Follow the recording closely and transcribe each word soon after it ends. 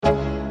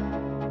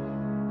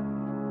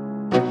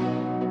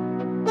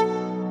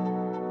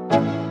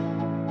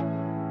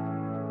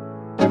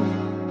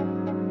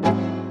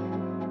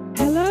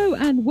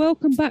and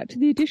welcome back to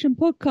the Edition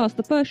podcast,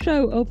 the first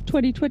show of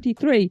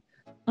 2023.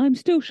 I'm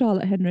still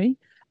Charlotte Henry,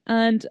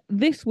 and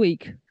this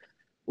week,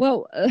 I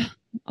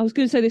was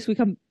going to say this week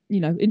I'm,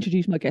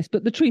 introduce my guest,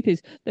 but the truth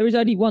is there is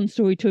only one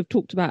story to have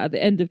talked about at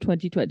the end of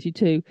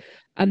 2022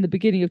 and the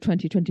beginning of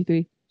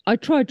 2023. I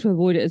tried to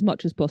avoid it as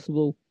much as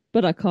possible,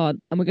 but I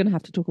can't, and we're going to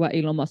have to talk about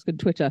Elon Musk and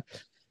Twitter.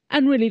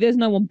 And really, there's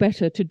no one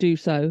better to do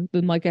so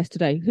than my guest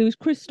today, who's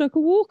Chris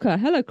Stoker-Walker.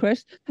 Hello,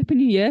 Chris. Happy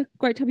New Year.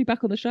 Great to have you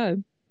back on the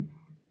show.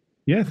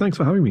 Yeah, thanks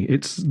for having me.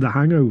 It's the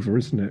hangover,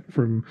 isn't it,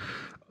 from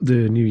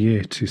the new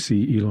year to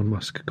see Elon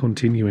Musk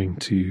continuing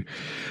to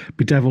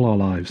bedevil our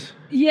lives.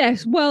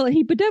 Yes, well,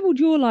 he bedeviled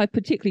your life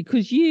particularly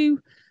because you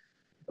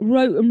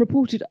wrote and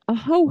reported a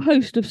whole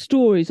host of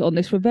stories on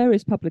this for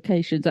various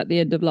publications at the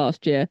end of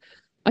last year.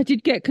 I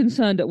did get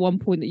concerned at one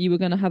point that you were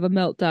going to have a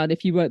meltdown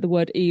if you wrote the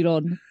word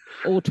Elon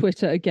or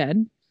Twitter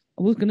again.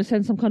 I was going to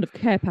send some kind of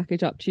care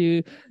package up to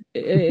you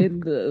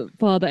in the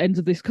farther ends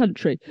of this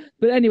country.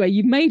 But anyway,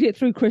 you made it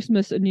through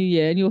Christmas and New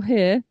Year and you're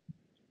here,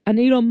 and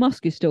Elon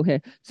Musk is still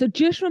here. So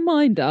just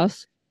remind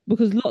us,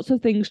 because lots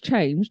of things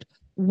changed,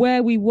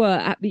 where we were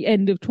at the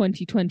end of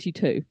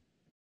 2022.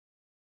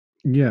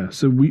 Yeah,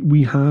 so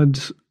we had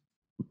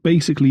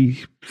basically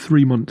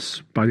 3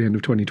 months by the end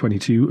of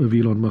 2022 of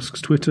Elon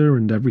Musk's Twitter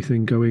and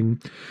everything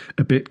going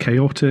a bit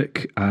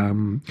chaotic.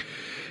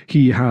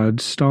 He had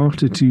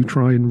started to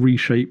try and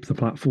reshape the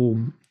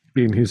platform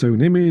in his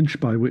own image,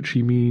 by which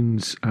he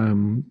means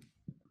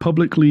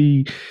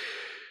publicly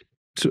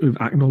sort of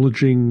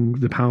acknowledging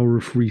the power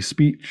of free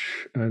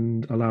speech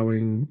and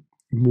allowing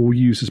more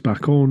users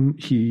back on.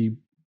 He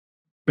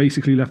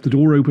basically left the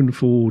door open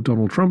for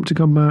Donald Trump to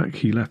come back.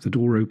 He left the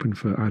door open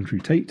for Andrew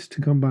Tate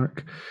to come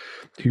back,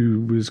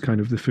 who was kind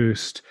of the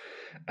first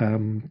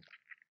person.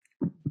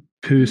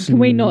 Can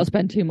we not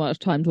spend too much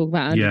time talking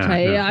about Andrew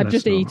Tate? No, I've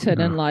just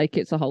eaten and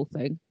it's a whole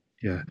thing.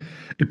 Yeah,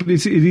 but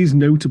it is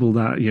notable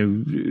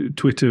that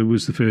Twitter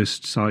was the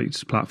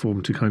first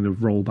platform to kind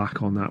of roll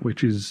back on that,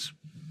 which is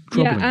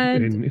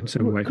troubling in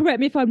some way. Correct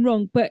me if I'm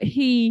wrong, but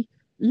he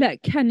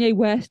let Kanye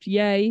West,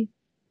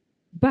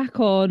 back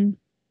on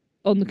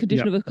the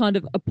condition of a kind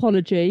of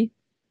apology.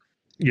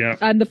 Yeah,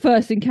 and the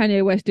first thing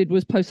Kanye West did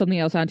was post something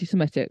else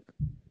anti-Semitic,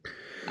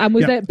 and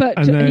was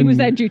he was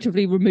then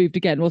dutifully removed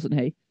again, wasn't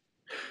he?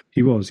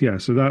 He was, yeah.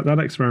 So that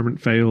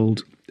experiment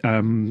failed.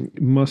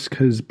 Musk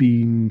has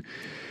been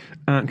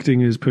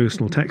acting as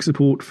personal tech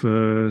support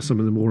for some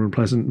of the more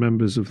unpleasant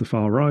members of the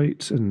far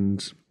right,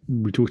 and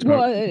we talked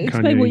about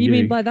explain what you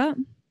mean by that.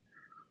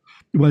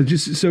 Well,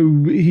 just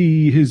so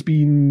he has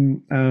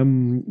been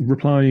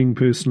replying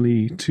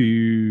personally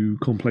to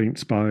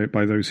complaints by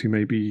those who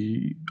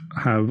maybe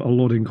have a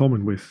lot in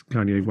common with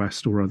Kanye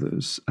West or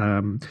others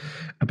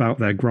about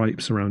their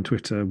gripes around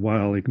Twitter,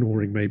 while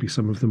ignoring maybe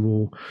some of the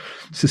more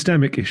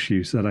systemic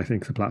issues that I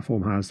think the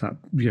platform has that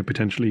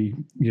potentially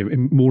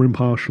more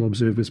impartial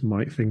observers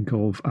might think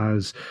of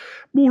as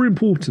more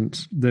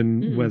important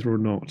than whether or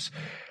not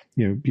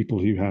people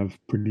who have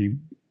pretty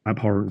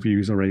abhorrent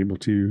views are able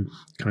to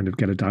kind of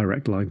get a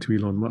direct line to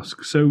Elon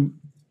Musk. So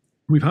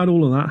we've had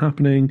all of that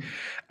happening.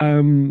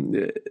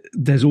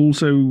 There's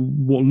also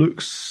what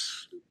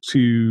looks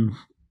to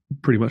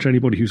pretty much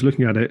anybody who's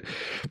looking at it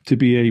to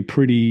be a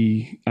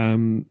pretty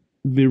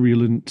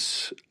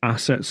virulent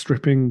asset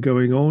stripping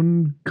going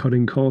on,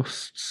 cutting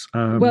costs.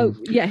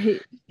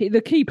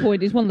 The key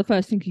point is one of the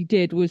first things he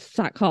did was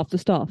sack half the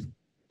staff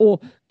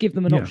or give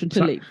them an option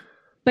to leave.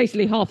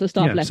 Basically half the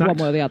staff left one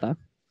way or the other.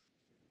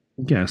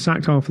 Yeah,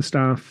 sacked half the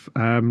staff,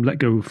 let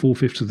go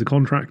 4/5 of the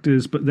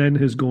contractors, but then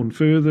has gone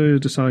further,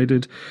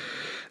 decided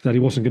that he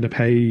wasn't going to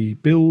pay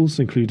bills,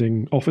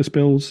 including office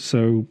bills.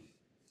 So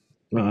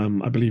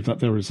I believe that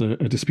there is a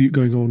dispute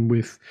going on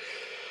with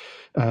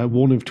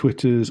one of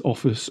Twitter's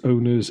office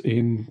owners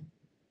in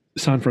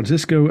San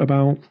Francisco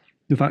about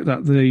the fact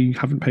that they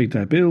haven't paid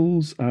their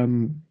bills.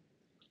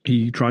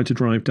 He tried to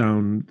drive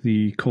down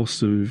the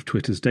costs of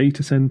Twitter's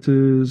data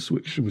centers,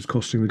 which was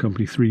costing the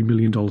company $3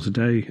 million a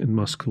day, and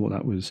Musk thought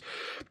that was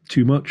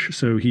too much.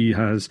 So he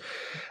has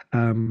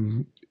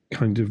kind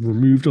of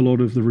removed a lot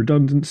of the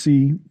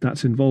redundancy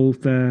that's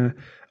involved there.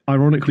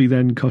 Ironically,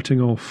 then cutting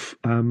off,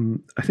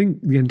 I think,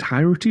 the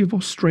entirety of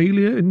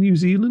Australia and New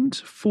Zealand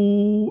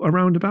for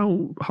around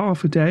about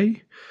half a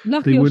day.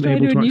 Lucky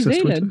Australia and New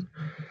Zealand. Twitter.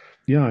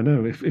 Yeah, I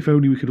know. If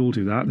only we could all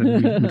do that,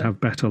 then we would have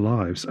better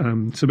lives.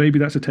 So maybe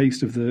that's a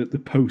taste of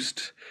the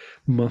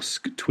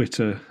post-Musk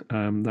Twitter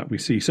that we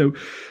see. So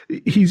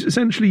he's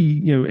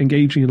essentially,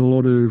 engaging in a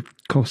lot of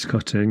cost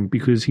cutting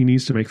because he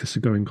needs to make this a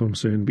going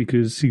concern,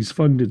 because he's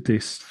funded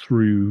this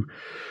through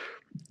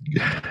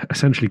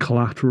essentially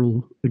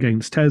collateral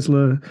against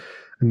Tesla.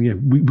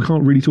 And we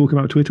can't really talk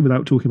about Twitter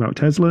without talking about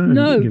Tesla.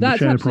 No, and, that's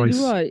the share absolutely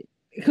price. Right.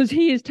 Because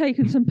he has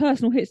taken some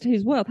personal hits to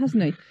his wealth,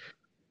 hasn't he?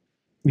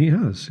 He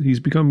has. He's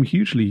become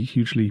hugely,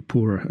 hugely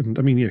poorer. And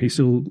I mean, he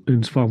still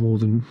earns far more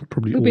than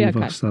probably all of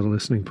us that are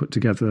listening put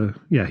together.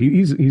 Yeah,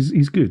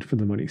 he's good for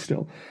the money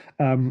still.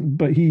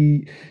 But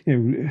the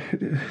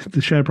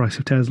share price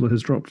of Tesla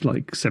has dropped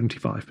like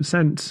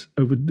 75%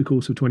 over the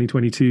course of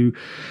 2022.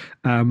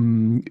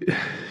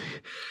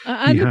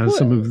 And has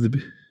some of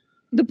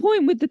the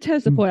point with the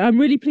Tesla point. I'm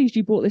really pleased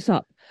you brought this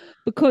up,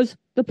 because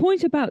the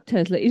point about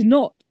Tesla is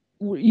not,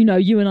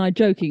 you and I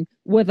joking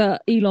whether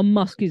Elon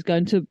Musk is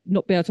going to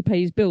not be able to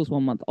pay his bills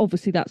one month.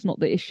 Obviously, that's not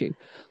the issue.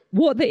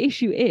 What the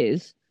issue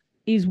is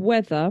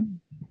whether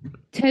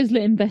Tesla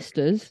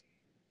investors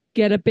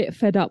get a bit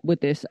fed up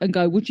with this and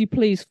go, would you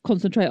please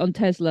concentrate on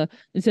Tesla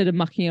instead of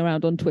mucking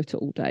around on Twitter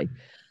all day?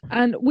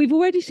 And we've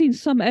already seen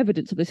some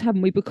evidence of this,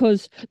 haven't we?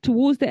 Because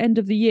towards the end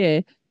of the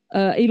year,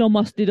 Elon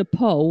Musk did a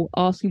poll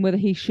asking whether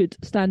he should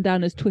stand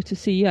down as Twitter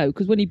CEO,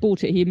 because when he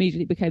bought it, he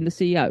immediately became the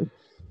CEO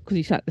because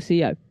he sacked the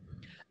CEO.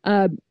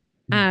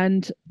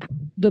 And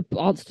the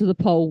answer to the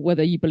poll,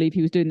 whether you believe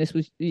he was doing this,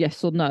 was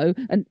yes or no,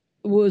 and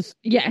was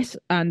yes.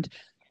 And,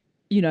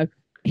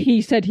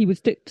 he said he would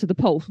stick to the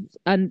poll,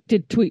 and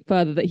did tweet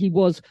further that he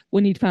was,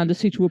 when he'd found a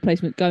suitable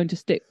replacement, going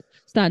to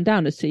stand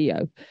down as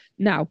CEO.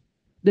 Now,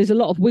 there's a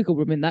lot of wiggle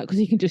room in that, because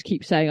he can just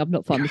keep saying, I've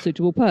not found a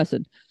suitable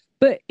person.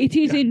 But it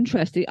is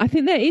interesting. I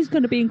think there is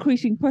going to be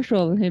increasing pressure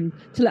on him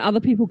to let other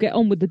people get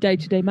on with the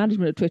day-to-day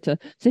management of Twitter,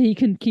 so he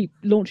can keep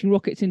launching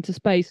rockets into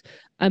space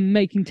and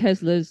making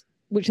Teslas,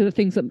 which are the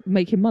things that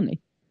make him money,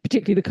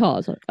 particularly the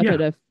cars. I don't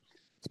know if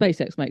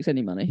SpaceX makes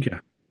any money. Yeah.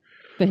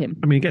 For him.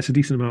 I mean, it gets a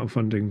decent amount of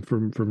funding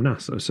from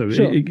NASA, so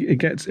sure. it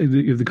gets,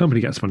 the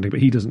company gets funding, but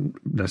he doesn't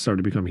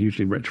necessarily become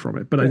hugely rich from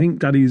it. But I think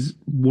that is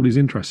what is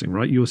interesting,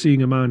 right? You're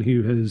seeing a man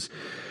who has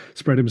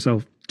spread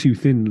himself too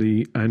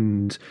thinly,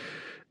 and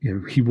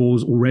he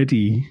was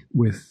already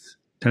with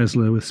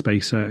Tesla, with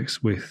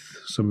SpaceX, with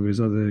some of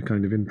his other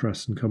kind of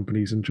interests and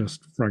companies, and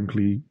just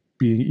frankly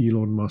being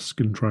Elon Musk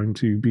and trying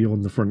to be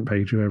on the front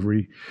page of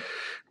every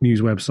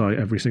news website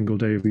every single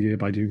day of the year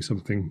by doing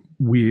something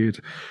weird,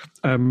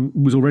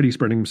 was already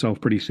spreading himself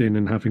pretty thin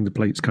and having the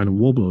plates kind of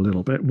wobble a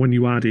little bit. When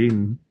you add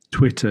in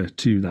Twitter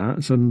to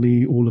that,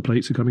 suddenly all the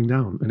plates are coming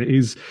down, and it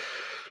is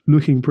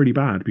looking pretty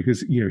bad,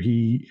 because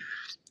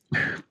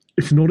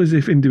it's not as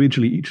if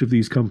individually each of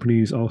these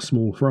companies are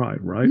small fry,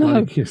 right? No.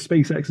 Like,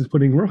 SpaceX is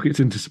putting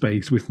rockets into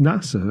space with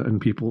NASA and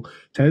people.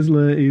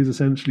 Tesla is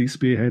essentially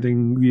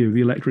spearheading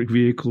the electric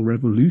vehicle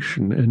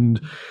revolution,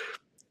 and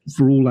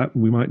for all that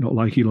we might not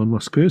like Elon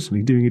Musk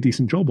personally, doing a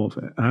decent job of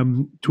it.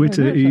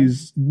 Twitter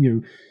is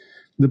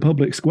the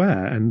public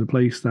square and the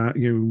place that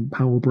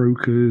power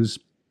brokers,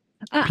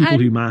 people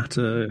who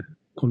matter,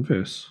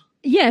 converse.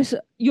 Yes,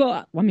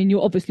 you're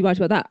obviously right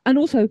about that, and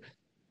also,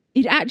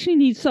 it actually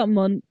needs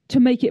someone to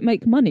make it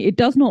make money. It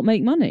does not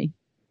make money.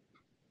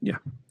 Yeah.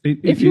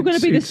 If you're going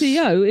to be the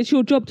CEO, it's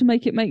your job to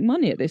make it make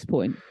money at this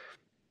point.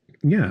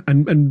 Yeah,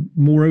 and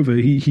moreover,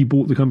 he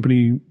bought the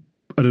company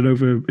at an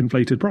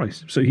overinflated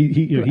price. So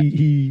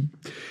he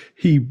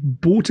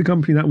bought a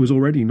company that was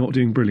already not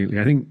doing brilliantly.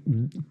 I think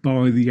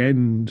by the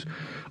end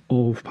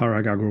of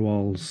Parag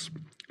Agrawal's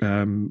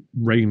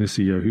reign as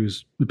CEO,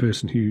 who's the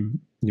person who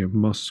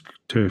Musk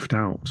turfed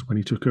out when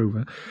he took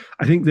over,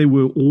 I think they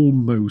were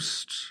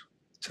almost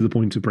to the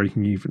point of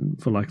breaking even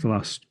for like the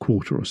last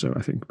quarter or so,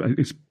 I think. But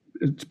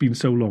it's been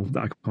so long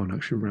that I can't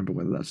actually remember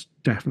whether that's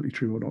definitely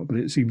true or not, but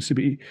it seems to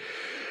be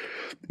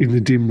in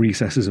the dim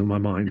recesses of my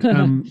mind.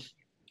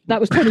 That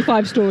was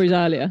 25 stories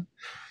earlier.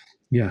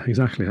 Yeah,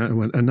 exactly.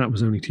 And that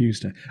was only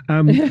Tuesday.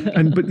 But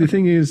the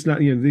thing is that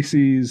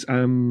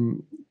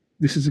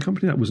this is a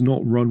company that was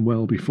not run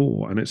well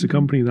before, and it's a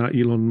company that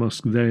Elon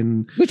Musk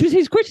then... Which was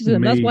his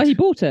criticism, that's why he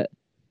bought it.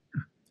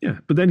 Yeah,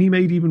 but then he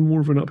made even more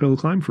of an uphill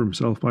climb for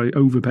himself by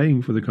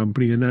overpaying for the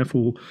company, and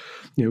therefore,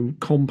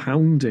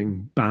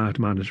 compounding bad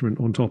management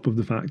on top of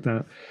the fact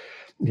that,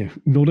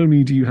 not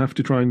only do you have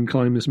to try and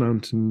climb this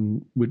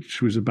mountain,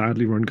 which was a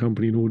badly run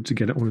company, in order to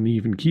get it on an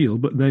even keel,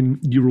 but then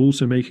you're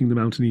also making the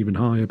mountain even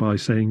higher by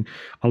saying,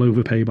 I'll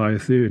overpay by a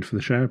third for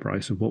the share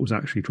price of what was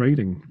actually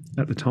trading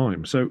at the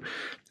time. So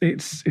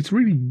it's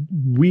really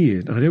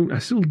weird. I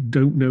still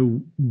don't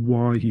know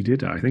why he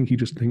did it. I think he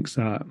just thinks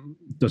that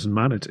doesn't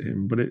matter to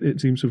him, but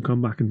it seems to have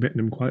come back and bitten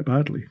him quite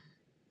badly.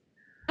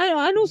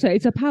 And also,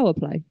 it's a power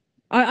play.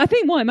 I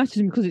think why it matters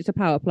to him, because it's a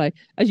power play.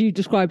 As you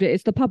described it,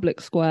 it's the public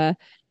square.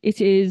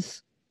 It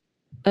is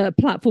a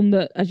platform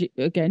that,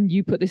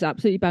 you put this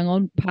absolutely bang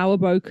on, power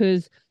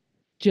brokers,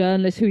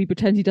 journalists who he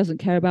pretends he doesn't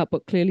care about,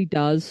 but clearly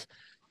does.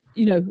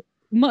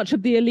 Much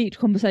of the elite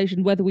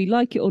conversation, whether we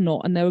like it or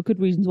not, and there are good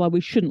reasons why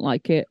we shouldn't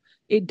like it,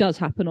 it does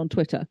happen on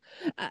Twitter.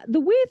 The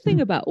weird thing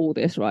about all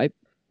this, right,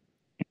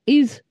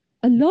 is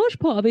a large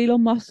part of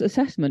Elon Musk's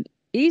assessment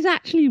is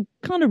actually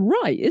kind of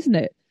right, isn't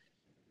it?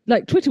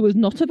 Like, Twitter was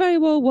not a very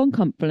well-run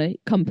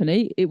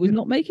company. It was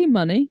not making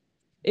money.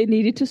 It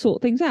needed to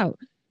sort things out.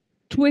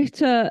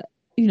 Twitter,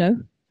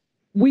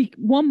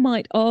 one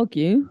might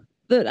argue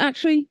that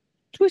actually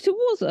Twitter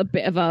was a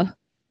bit of a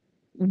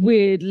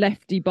weird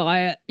lefty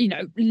bias,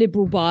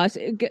 liberal bias.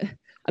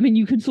 I mean,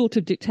 you can sort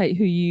of dictate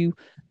who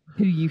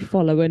you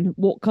follow and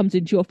what comes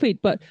into your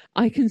feed, but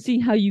I can see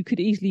how you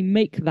could easily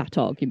make that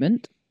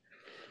argument.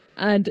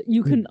 And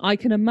I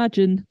can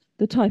imagine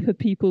the type of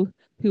people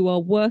who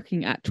are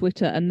working at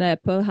Twitter and their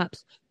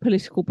perhaps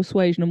political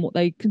persuasion and what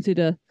they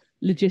consider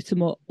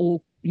legitimate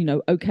or,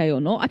 okay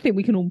or not. I think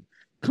we can all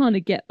kind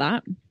of get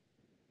that.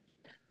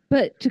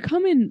 But to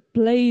come in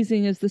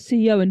blazing as the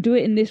CEO and do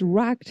it in this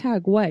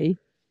ragtag way,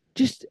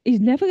 just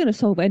is never going to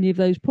solve any of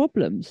those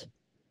problems.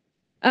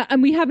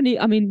 And we haven't.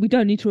 I mean, we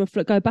don't need to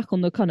go back on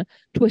the kind of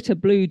Twitter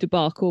Blue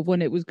debacle of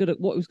when it was what it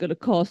was going to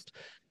cost.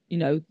 You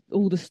know,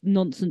 all this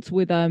nonsense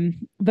with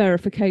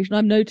verification.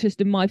 I've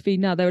noticed in my feed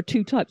now there are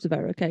two types of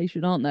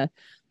verification, aren't there?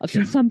 I've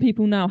seen some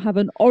people now have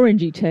an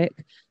orangey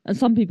tick, and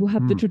some people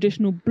have the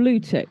traditional blue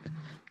tick.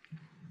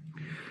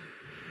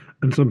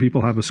 And some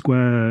people have a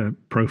square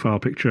profile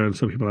picture, and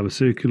some people have a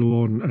circular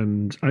one.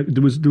 And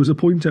there was a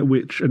point at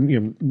which,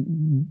 and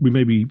we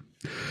maybe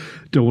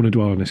don't want to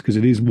dwell on this because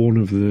it is one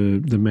of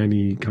the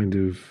many kind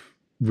of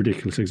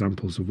ridiculous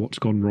examples of what's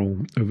gone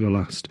wrong over the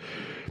last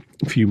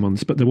few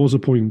months. But there was a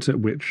point at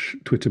which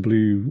Twitter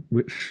Blue,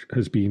 which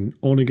has been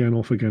on again,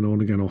 off again,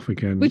 on again, off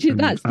again. Which is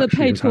that's the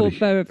paid for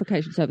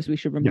verification service. We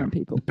should remind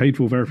people. Paid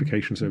for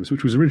verification service,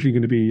 which was originally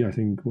going to be, I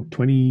think,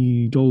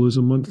 $20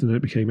 a month, and then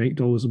it became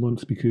 $8 a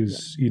month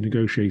because he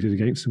negotiated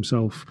against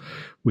himself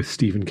with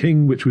Stephen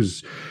King, which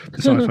was the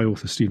sci-fi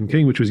author Stephen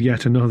King, which was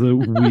yet another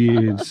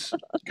weird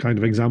kind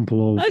of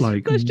example of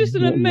that's just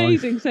an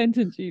amazing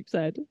sentence you've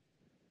said.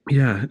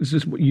 Yeah, it's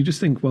just you just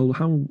think, well,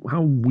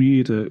 how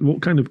weird,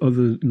 what kind of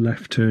other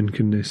left turn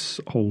can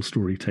this whole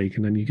story take?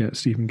 And then you get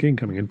Stephen King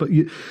coming in. But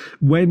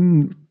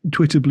when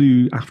Twitter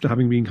Blue, after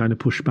having been kind of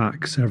pushed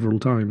back several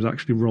times,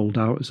 actually rolled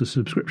out as a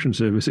subscription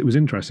service, it was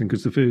interesting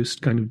because the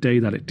first kind of day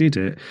that it did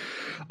it,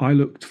 I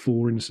looked,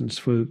 for instance,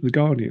 for the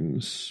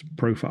Guardian's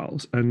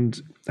profiles, and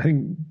I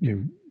think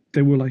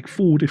there were like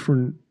 4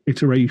 different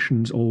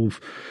iterations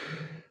of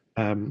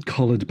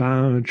coloured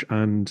badge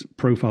and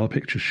profile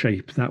picture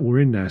shape that were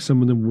in there.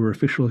 Some of them were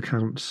official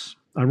accounts.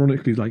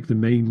 Ironically, like the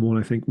main one,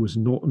 I think, was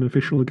not an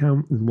official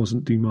account and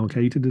wasn't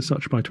demarcated as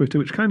such by Twitter,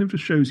 which kind of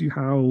just shows you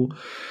how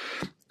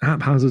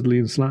haphazardly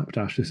and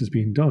slapdash this has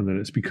been done. And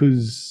it's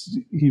because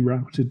he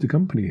routed the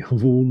company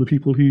of all the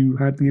people who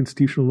had the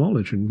institutional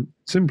knowledge and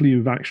simply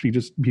of actually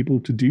just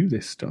people to do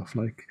this stuff.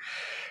 Like,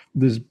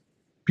 there's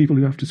people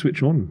who have to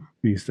switch on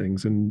these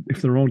things, and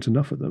if there aren't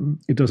enough of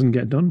them, it doesn't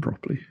get done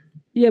properly.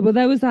 Yeah, well,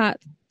 there was that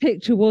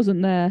picture,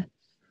 wasn't there,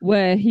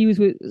 where he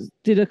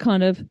did a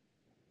kind of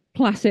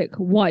classic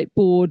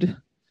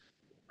whiteboard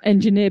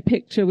engineer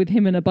picture with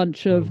him and a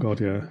bunch of... Oh,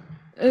 God, yeah.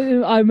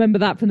 I remember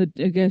that from I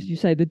guess you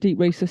say, the deep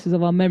recesses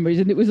of our memories,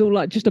 and it was all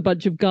like just a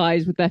bunch of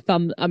guys with their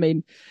thumbs. I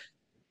mean,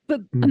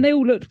 and they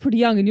all looked pretty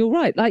young, and you're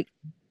right, like,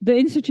 the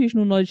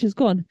institutional knowledge has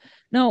gone.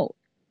 Now,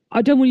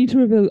 I don't want you to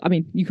reveal... I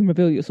mean, you can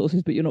reveal your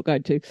sources, but you're not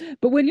going to.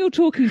 But when you're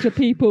talking to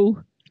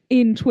people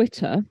in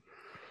Twitter...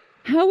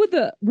 how are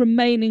the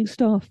remaining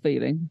staff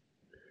feeling?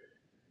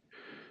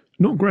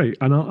 Not great,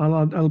 and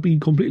I'll be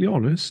completely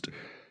honest.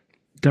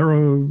 There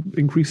are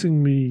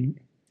increasingly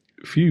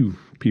few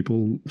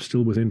people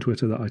still within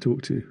Twitter that I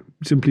talk to,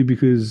 simply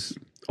because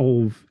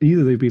of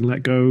either they've been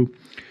let go,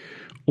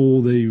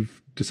 or they've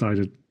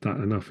decided that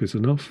enough is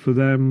enough for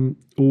them,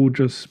 or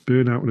just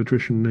burnout and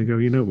attrition. And they go,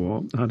 you know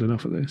what, I had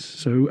enough of this.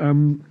 So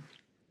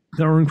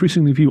there are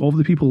increasingly few of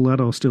the people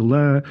that are still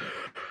there.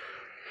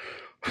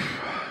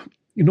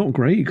 Not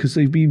great, because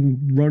they've been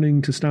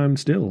running to stand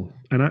still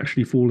and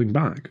actually falling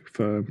back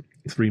for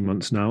 3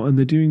 months now, and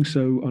they're doing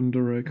so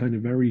under a kind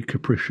of very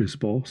capricious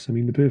boss. I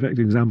mean, the perfect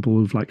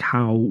example of like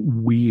how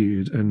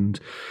weird and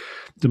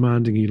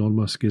demanding Elon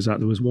Musk is that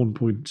there was one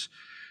point,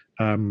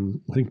 I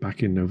think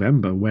back in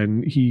November,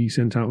 when he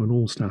sent out an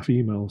all-staff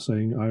email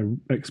saying,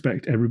 I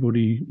expect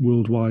everybody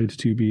worldwide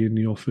to be in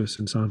the office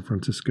in San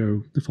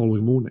Francisco the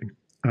following morning,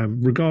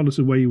 regardless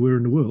of where you were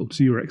in the world.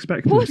 So you were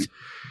expected... What?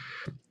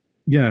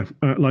 Yeah,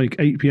 at like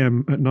 8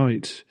 p.m. at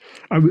night.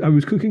 I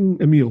was cooking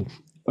a meal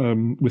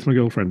with my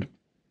girlfriend.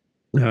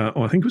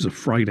 I think it was a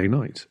Friday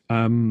night.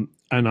 And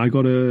I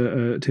got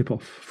a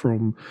tip-off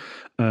from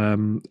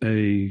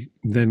a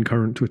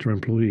then-current Twitter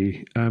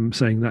employee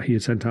saying that he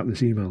had sent out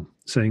this email,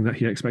 saying that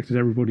he expected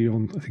everybody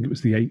on, I think it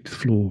was the 8th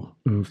floor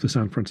of the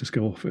San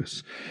Francisco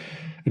office,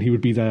 and he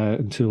would be there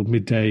until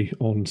midday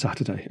on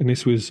Saturday. And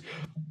this was,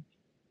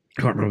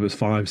 I can't remember, it was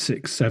 5,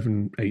 6,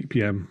 7, 8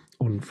 p.m.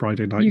 on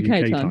Friday night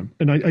UK time.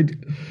 And I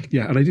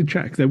did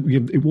check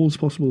that it was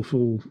possible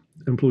for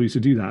employees to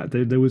do that.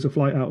 There was a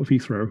flight out of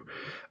Heathrow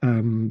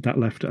that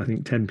left at, I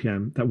think, 10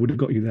 p.m. that would have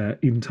got you there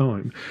in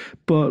time.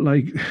 But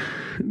like,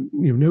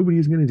 nobody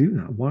is going to do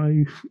that.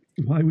 Why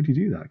would you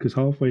do that? Because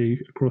halfway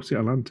across the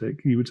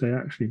Atlantic, you would say,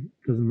 actually,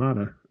 it doesn't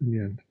matter in the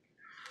end.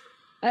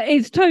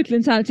 It's total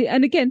insanity.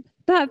 And again,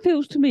 that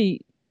feels to me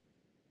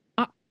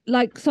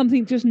like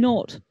something just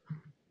not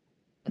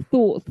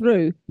thought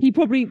through.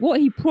 What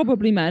he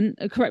probably meant,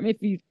 correct me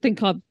if you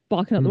think I'm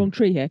barking up the wrong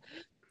tree here,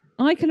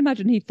 I can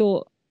imagine he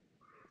thought,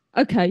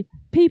 okay,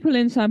 people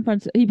in San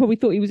Francisco, he probably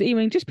thought he was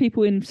emailing just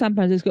people in San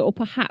Francisco or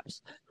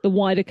perhaps the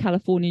wider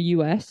California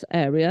US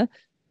area.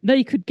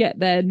 They could get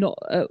there, not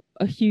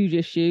a huge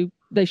issue.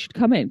 They should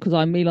come in because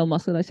I'm Elon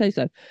Musk and I say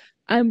so.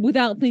 And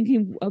without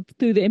thinking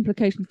through the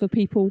implications for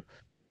people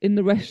in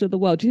the rest of the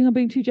world. Do you think I'm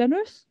being too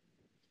generous?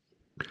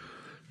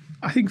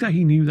 I think that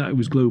he knew that it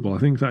was global. I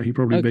think that he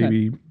probably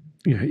maybe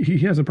he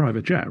has a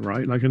private jet,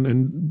 right? Like,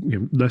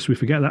 and lest we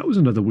forget, that was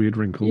another weird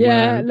wrinkle.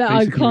 Yeah, where no, I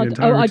basically the can't.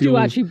 Oh, I entirety do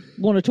of- actually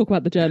want to talk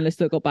about the journalist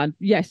that got banned.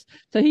 Yes.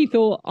 So he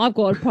thought, I've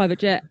got a private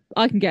jet.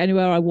 I can get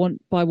anywhere I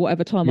want by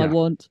whatever time I Yeah.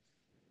 want.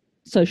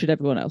 So should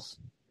everyone else.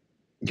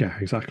 Yeah,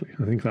 exactly.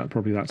 I think that's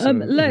Let's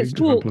an talk.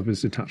 example of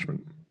his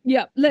detachment.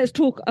 Yeah, let's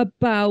talk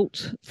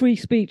about free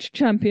speech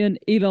champion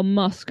Elon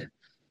Musk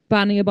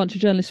banning a bunch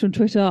of journalists from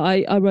Twitter.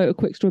 I wrote a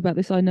quick story about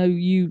this. I know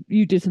you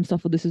did some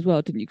stuff on this as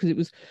well, didn't you? Because it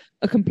was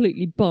a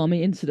completely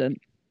balmy incident.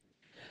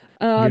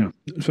 Yeah.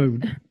 So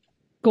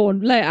Go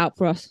on, lay it out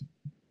for us.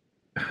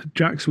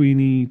 Jack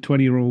Sweeney,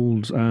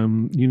 20-year-old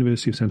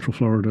University of Central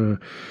Florida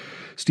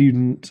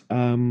student,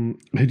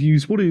 had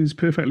used what is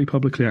perfectly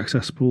publicly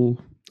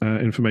accessible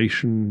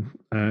information,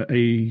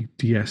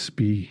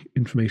 ADSB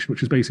information,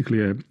 which is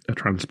basically a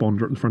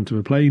transponder at the front of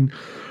a plane.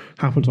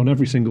 Happens on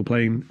every single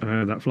plane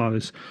that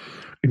flies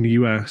in the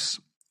US.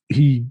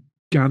 He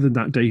gathered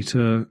that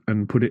data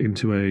and put it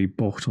into a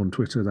bot on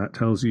Twitter that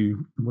tells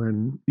you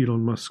when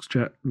Elon Musk's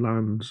jet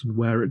lands and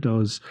where it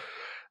does.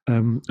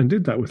 And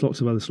did that with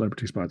lots of other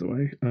celebrities, by the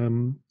way.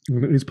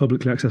 It is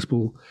publicly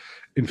accessible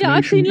information. Yeah,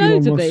 I've seen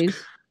loads of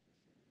these.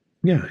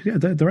 Yeah,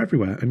 they're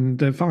everywhere and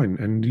they're fine.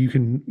 And you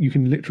can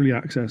literally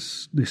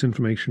access this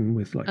information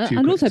with like two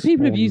and also clicks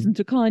people have used them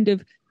to kind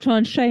of try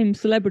and shame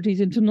celebrities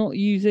into not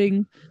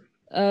using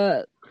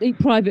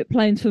private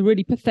planes for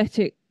really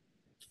pathetic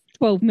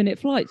 12-minute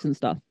flights and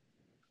stuff.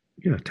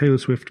 Yeah, Taylor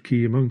Swift,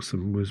 key amongst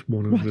them, was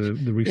one of the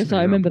recent. Yes,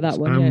 I remember that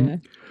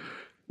one.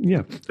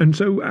 Yeah, and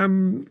so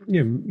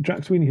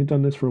Jack Sweeney had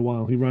done this for a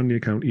while. He ran the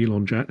account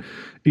Elon Jet.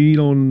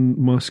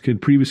 Elon Musk had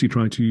previously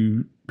tried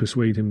to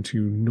persuade him to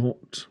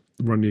not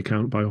run the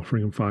account by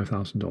offering him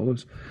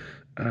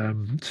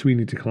 $5,000.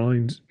 Sweeney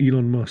declined.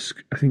 Elon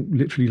Musk, I think,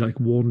 literally like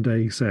one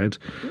day said,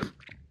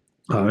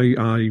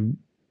 "I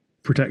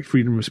protect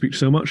freedom of speech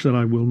so much that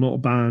I will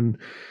not ban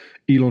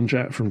Elon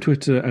Jet from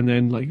Twitter," and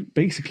then like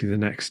basically the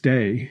next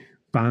day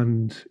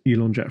banned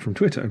Elon Jet from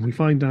Twitter. And we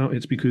find out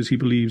it's because he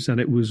believes that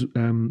it was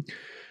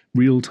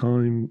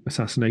real-time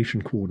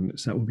assassination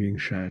coordinates that were being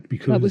shared.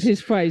 Because that was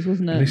his phrase,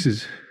 wasn't it?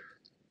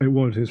 It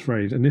was his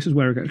phrase, and this is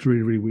where it gets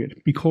really, really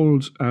weird.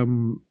 Because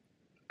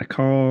a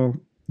car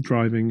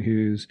driving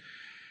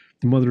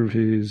the mother of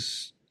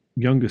his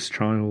youngest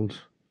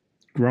child,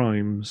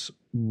 Grimes,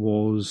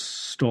 was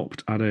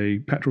stopped at a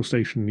petrol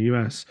station in the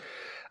US,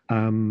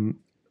 and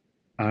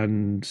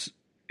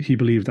he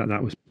believed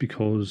that was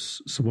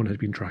because someone had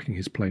been tracking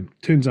his plane.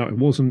 Turns out it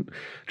wasn't.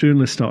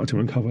 Journalists started to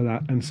uncover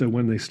that, and so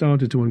when they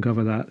started to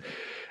uncover that,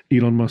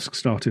 Elon Musk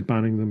started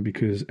banning them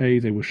because A,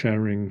 they were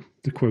sharing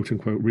the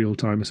quote-unquote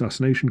real-time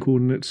assassination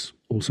coordinates,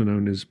 also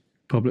known as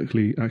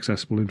publicly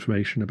accessible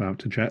information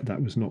about a jet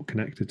that was not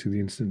connected to the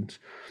incident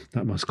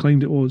that Musk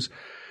claimed it was,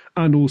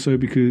 and also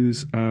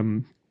because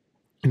in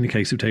the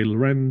case of Taylor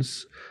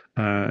Lorenz,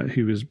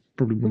 who was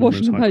probably one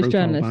of the most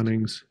high-profile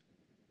bannings,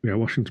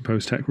 Washington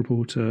Post tech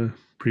reporter,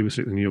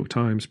 previously at the New York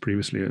Times,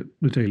 previously at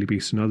the Daily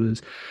Beast and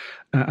others.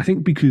 I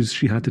think because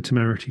she had the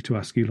temerity to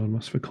ask Elon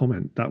Musk for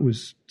comment, that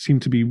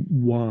seemed to be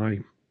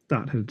why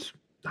that had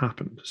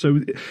happened.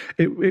 So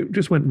it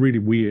just went really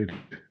weird,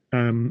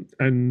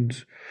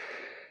 and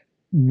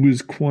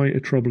was quite a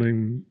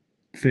troubling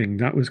thing.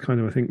 That was kind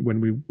of, I think, when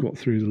we got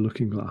through the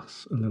looking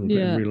glass a little bit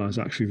and realised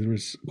actually there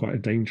was quite a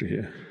danger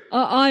here.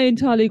 I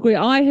entirely agree.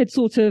 I had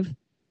sort of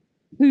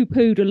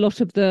poo-pooed a lot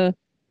of the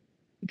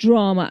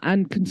drama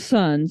and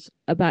concerns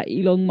about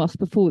Elon Musk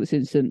before this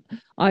incident.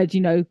 I had,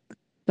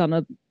 done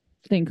a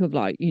think of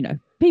like,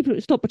 people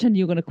stop pretending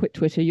you're going to quit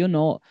Twitter. You're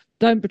not.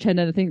 Don't pretend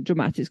anything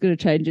dramatic is going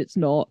to change. It's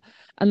not.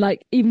 And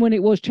like, even when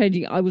it was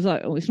changing, I was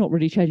like, oh, it's not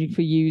really changing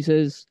for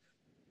users.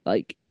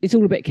 Like, it's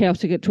all a bit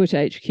chaotic at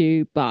Twitter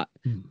HQ, but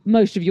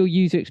most of your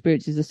user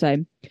experience is the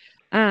same.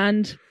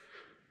 And,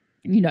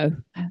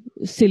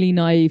 silly,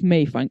 naive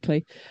me,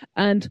 frankly.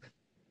 And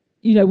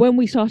when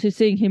we started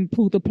seeing him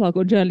pull the plug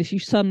on journalists, you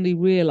suddenly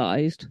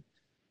realised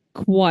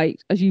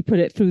quite, as you put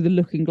it, through the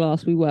looking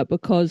glass we were,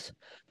 because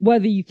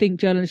whether you think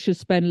journalists should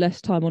spend less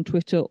time on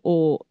Twitter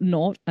or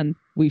not, and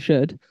we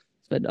should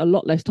spend a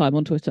lot less time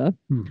on Twitter,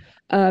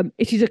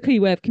 it is a key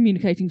way of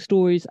communicating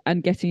stories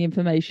and getting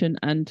information.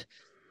 And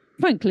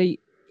frankly,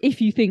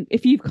 if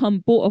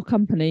you've bought a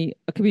company,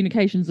 a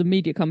communications and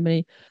media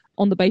company,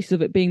 on the basis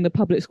of it being the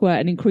public square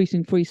and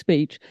increasing free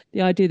speech,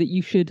 the idea that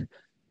you should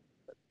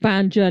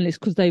ban journalists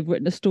because they've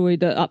written a story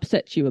that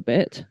upsets you a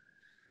bit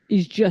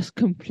is just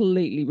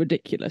completely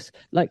ridiculous.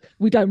 Like,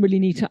 we don't really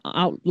need to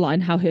outline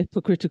how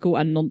hypocritical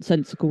and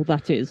nonsensical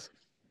that is.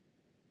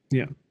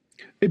 Yeah.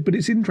 But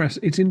it's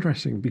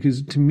interesting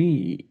because to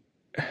me,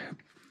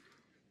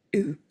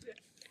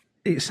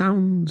 it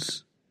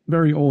sounds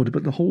very odd,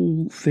 but the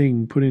whole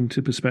thing put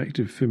into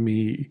perspective for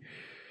me,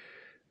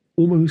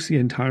 almost the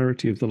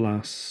entirety of the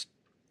last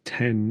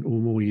 10 or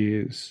more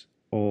years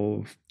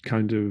of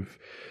kind of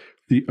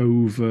the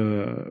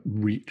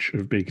overreach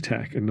of big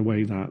tech and the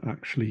way that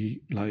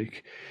actually,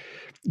 like,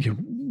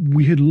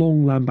 we had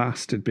long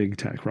lambasted big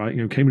tech, right?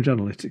 Cambridge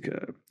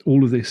Analytica,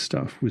 all of this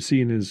stuff was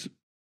seen as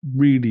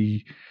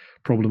really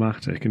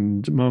problematic.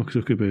 And Mark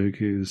Zuckerberg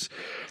is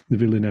the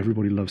villain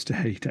everybody loves to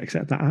hate,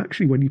 except that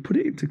actually, when you put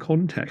it into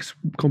context,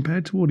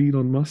 compared to what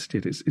Elon Musk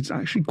did, it's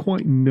actually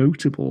quite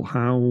notable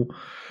how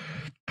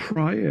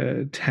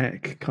prior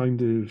tech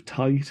kind of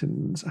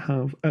titans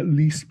have at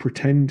least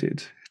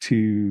pretended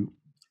to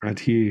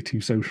adhere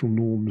to social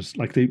norms.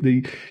 Like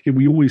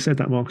we always said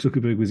that Mark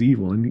Zuckerberg was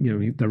evil,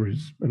 and there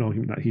is an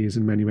argument that he is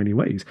in many, many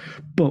ways.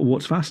 But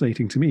what's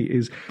fascinating to me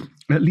is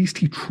at least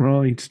he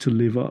tried to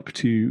live up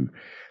to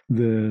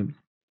the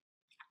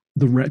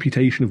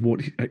reputation of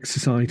what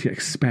society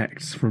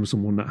expects from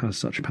someone that has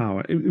such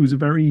power. It was a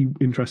very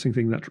interesting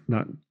thing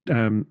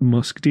that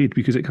Musk did,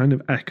 because it kind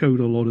of echoed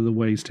a lot of the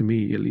ways, to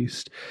me at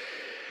least,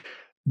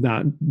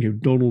 that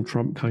Donald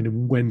Trump kind of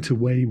went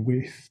away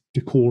with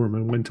decorum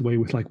and went away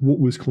with like what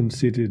was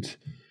considered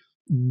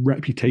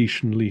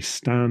reputationally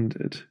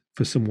standard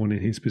for someone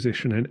in his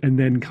position, and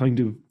then kind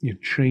of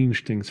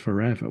changed things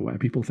forever, where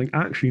people think,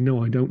 actually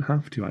no, I don't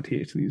have to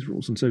adhere to these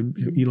rules. And so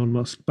Elon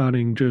Musk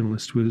banning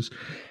journalists was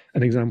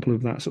an example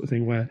of that sort of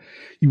thing, where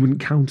you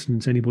wouldn't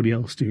countenance anybody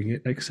else doing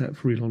it except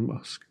for Elon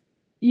Musk.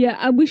 Yeah,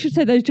 and we should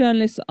say those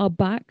journalists are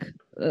back.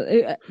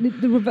 It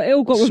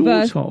all got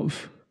reversed.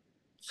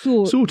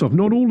 Sort of.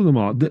 Not all of them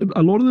are.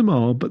 A lot of them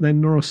are, but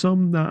then there are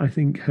some that I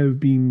think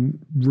have been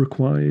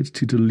required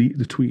to delete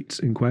the tweets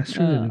in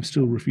question and have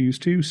still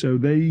refused to. So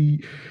they're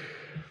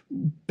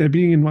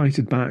being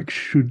invited back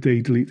should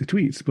they delete the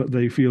tweets, but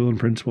they feel on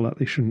principle that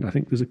they shouldn't. I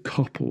think there's a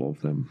couple of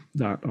them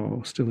that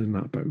are still in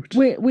that boat.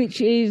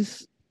 Which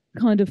is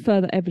kind of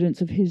further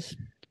evidence of his...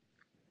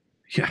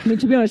 Yeah. I mean,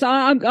 to be honest,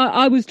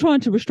 I was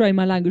trying to restrain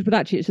my language, but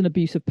actually it's an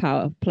abuse of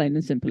power, plain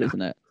and simple,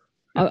 isn't it?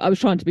 I was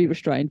trying to be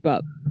restrained,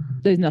 but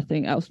there's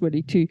nothing else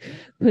really to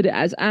put it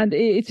as. And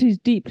it is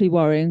deeply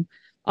worrying.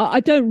 I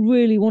don't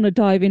really want to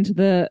dive into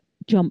the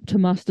jump to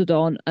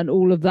Mastodon and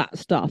all of that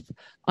stuff.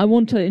 I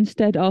want to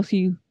instead ask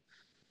you,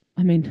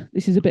 I mean,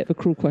 this is a bit of a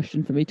cruel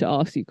question for me to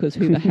ask you, because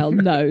who the hell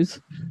knows?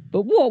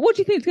 But what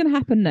do you think is going to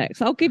happen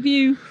next? I'll give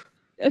you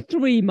a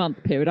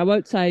 3-month period. I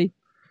won't say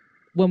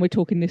when we're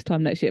talking this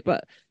time next year,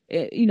 but,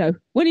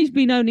 when he's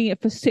been owning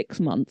it for 6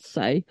 months,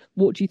 say,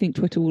 what do you think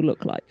Twitter will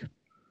look like?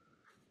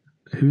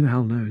 Who the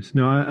hell knows?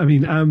 No, I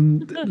mean,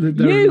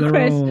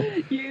 Chris,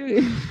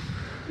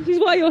 this is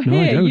why you're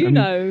here.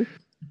 Know.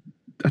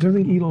 I don't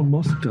think Elon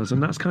Musk does,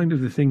 and that's kind of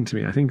the thing to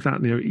me. I think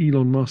that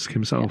Elon Musk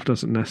himself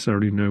doesn't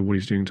necessarily know what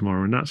he's doing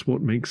tomorrow, and that's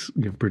what makes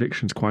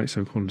predictions quite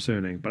so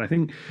concerning. But I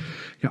think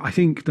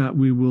that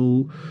we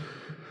will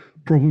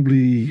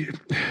probably.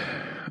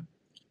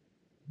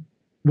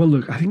 Well,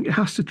 look, I think it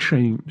has to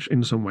change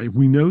in some way.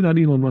 We know that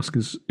Elon Musk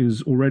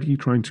is already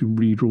trying to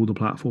redraw the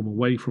platform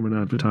away from an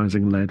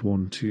advertising-led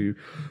one to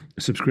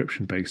a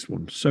subscription-based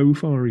one. So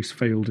far, he's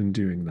failed in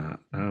doing that.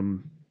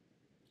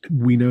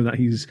 We know that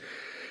he's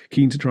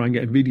keen to try and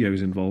get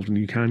videos involved, and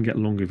you can get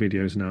longer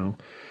videos now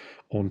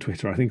on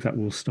Twitter. I think that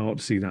we'll start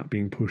to see that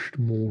being pushed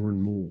more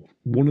and more.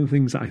 One of the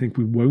things that I think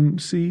we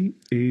won't see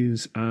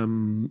is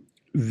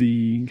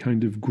the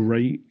kind of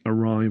great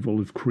arrival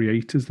of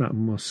creators that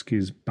Musk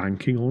is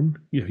banking on.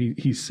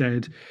 He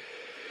said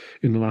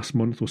in the last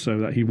month or so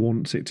that he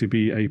wants it to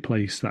be a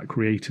place that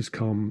creators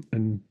come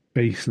and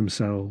base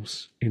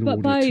themselves in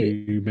order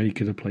to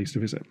make it a place to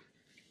visit.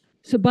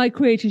 So by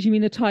creators, you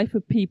mean the type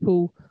of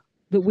people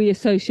that we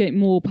associate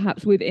more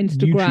perhaps with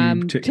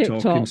Instagram, YouTube,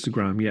 TikTok,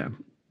 Instagram, yeah.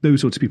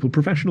 Those sorts of people,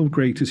 professional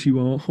creators who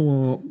are,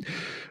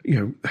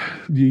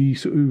 the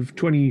sort of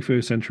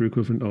 21st century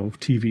equivalent of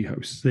TV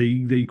hosts.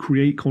 They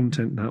create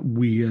content that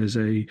we as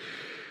a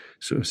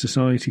sort of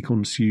society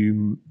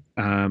consume,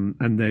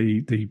 and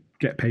they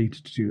get paid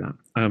to do that.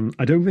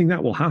 I don't think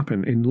that will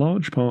happen, in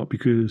large part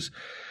because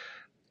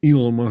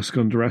Elon Musk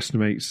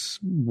underestimates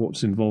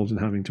what's involved in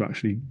having to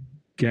actually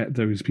get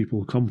those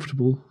people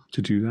comfortable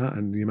to do that,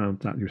 and the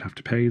amount that you'd have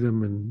to pay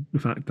them, and the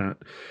fact that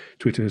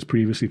Twitter has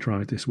previously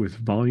tried this with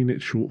Vine,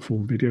 its short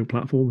form video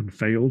platform, and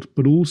failed,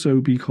 but also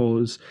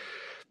because,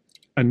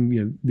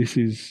 and this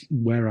is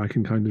where I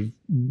can kind of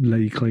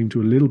lay claim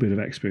to a little bit of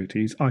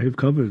expertise, I have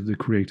covered the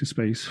creator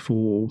space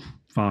for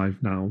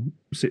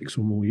 6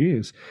 or more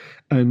years,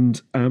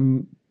 and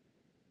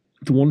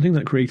the one thing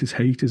that creators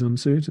hate is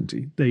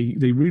uncertainty.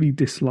 They really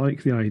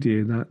dislike the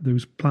idea that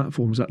those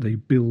platforms that they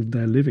build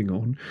their living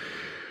on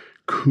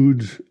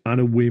could, at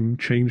a whim,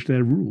 change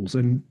their rules.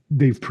 And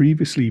they've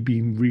previously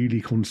been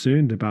really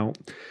concerned about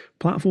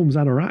platforms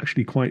that are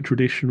actually quite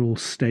traditional,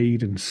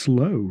 staid and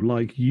slow,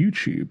 like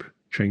YouTube,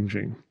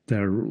 changing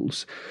their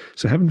rules.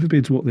 So heaven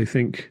forbids what they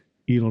think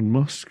Elon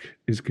Musk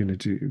is going to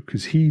do,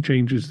 because he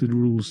changes the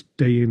rules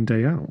day in,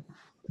 day out.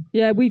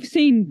 Yeah, we've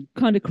seen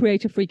kind of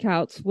creator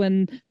freakouts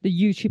when the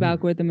YouTube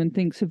algorithm and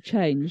things have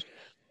changed.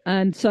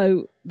 And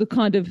so the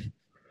kind of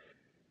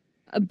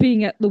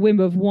being at the whim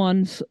of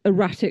one's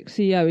erratic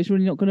CEO is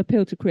really not going to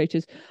appeal to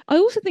creators. I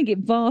also think it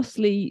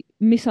vastly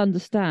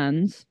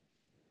misunderstands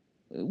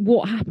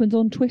what happens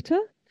on Twitter.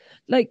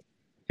 Like,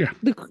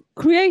 the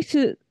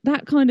creator,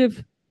 that kind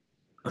of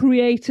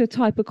creator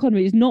type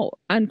economy is not,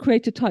 and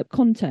creator type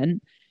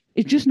content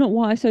is just not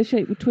what I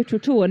associate with Twitter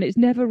at all. And it's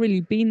never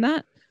really been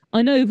that.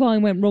 I know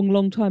Vine went wrong a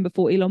long time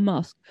before Elon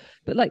Musk,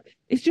 but like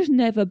it's just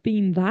never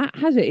been that,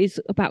 has it? It's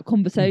about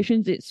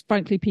conversations. It's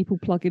frankly people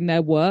plugging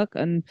their work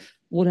and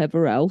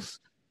whatever else.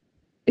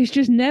 It's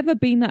just never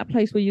been that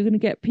place where you're going to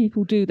get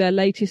people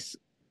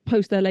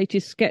post their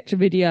latest sketch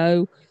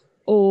video,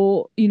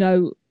 or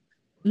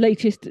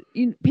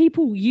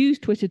people use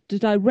Twitter to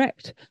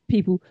direct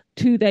people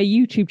to their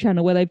YouTube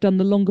channel where they've done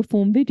the longer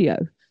form video.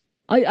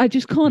 I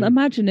just can't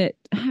imagine it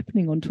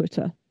happening on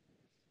Twitter.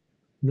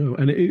 No,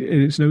 and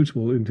it's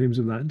notable in terms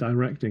of that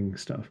directing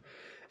stuff.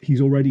 He's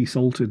already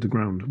salted the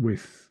ground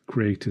with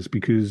creators,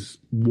 because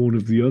one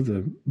of the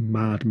other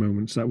mad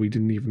moments that we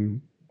didn't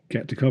even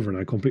get to cover, and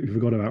I completely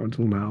forgot about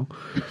until now,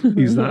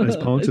 is that as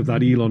part of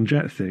that Elon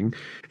Jet thing,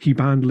 he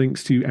banned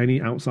links to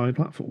any outside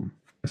platform,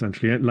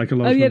 essentially. Like a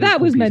lot. Oh yeah,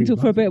 that was mental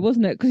for a bit,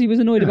 wasn't it? Because he was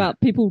annoyed about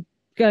people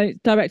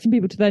directing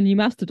people to their new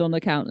Mastodon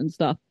account and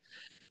stuff.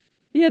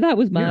 Yeah, that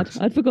was mad. Yes.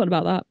 I'd forgotten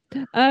about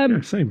that.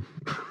 Yeah, same.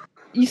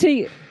 You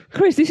see,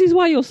 Chris, this is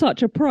why you're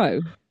such a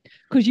pro,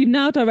 because you've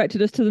now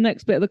directed us to the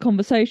next bit of the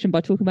conversation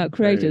by talking about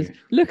creators. Hey.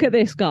 Look at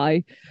this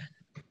guy.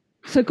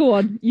 So go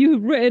on.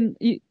 You've written.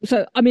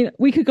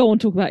 We could go on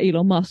talk about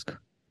Elon Musk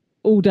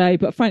all day,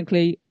 but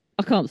frankly,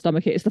 I can't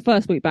stomach it. It's the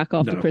first week back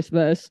after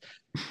Christmas.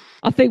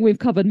 I think we've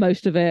covered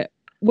most of it.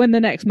 When the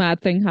next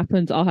mad thing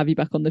happens, I'll have you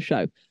back on the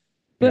show.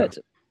 But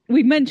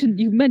you mentioned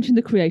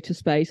the creator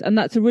space, and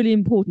that's a really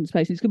important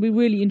space. It's going to be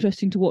really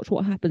interesting to watch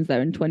what happens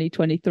there in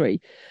 2023.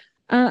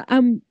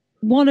 And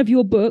one of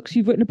your books,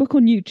 you've written a book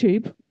on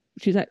YouTube,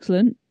 which is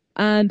excellent,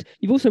 and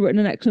you've also written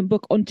an excellent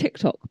book on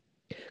TikTok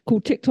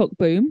called TikTok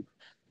Boom.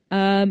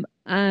 And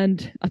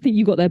I think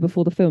you got there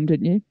before the film,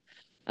 didn't you?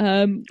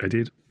 I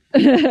did.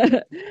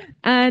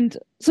 And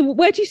so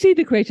where do you see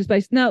the creator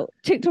space? Now,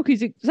 TikTok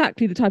is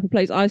exactly the type of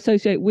place I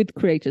associate with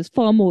creators,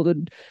 far more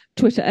than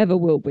Twitter ever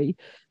will be.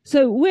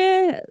 So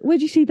where do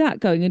you see that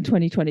going in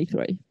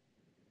 2023?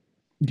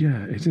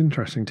 Yeah, it's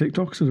interesting.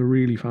 TikTok's at a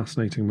really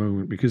fascinating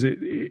moment, because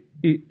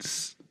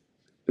it's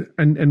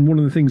and one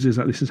of the things is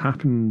that this has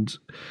happened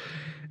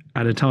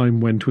at a time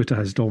when Twitter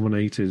has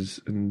dominated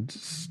and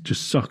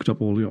just sucked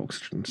up all the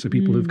oxygen. So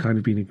people have kind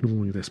of been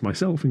ignoring this,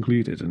 myself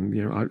included. And,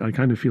 I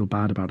kind of feel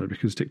bad about it,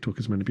 because TikTok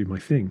is meant to be my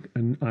thing,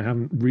 and I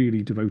haven't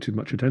really devoted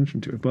much attention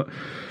to it. But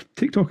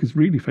TikTok is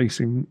really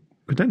facing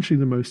potentially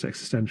the most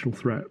existential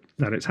threat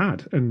that it's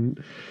had.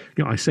 And,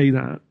 I say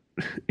that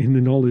in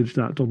the knowledge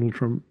that Donald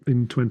Trump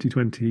in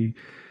 2020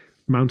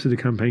 mounted a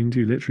campaign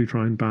to literally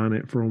try and ban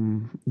it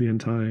from the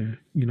entire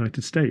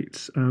United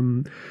States.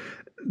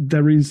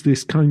 There is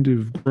this kind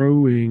of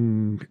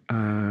growing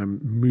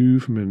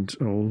movement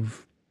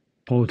of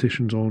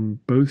politicians on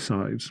both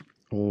sides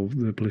of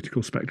the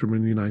political spectrum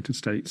in the United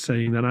States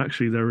saying that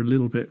actually they're a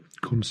little bit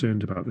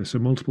concerned about this. So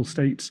multiple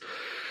states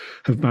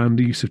have banned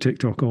the use of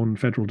TikTok on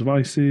federal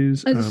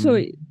devices.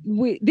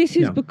 This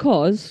is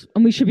because,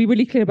 and we should be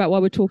really clear about why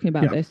we're talking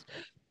about this,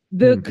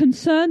 the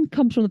concern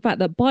comes from the fact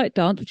that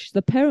ByteDance, which is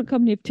the parent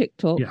company of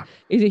TikTok,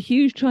 is a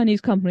huge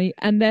Chinese company,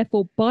 and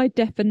therefore, by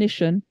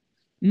definition,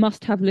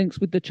 must have links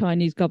with the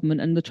Chinese government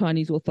and the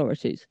Chinese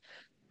authorities.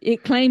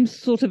 It claims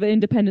sort of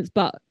independence,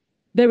 but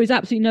there is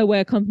absolutely no way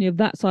a company of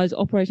that size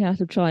operating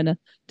out of China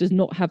does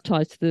not have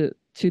ties to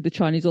the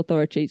Chinese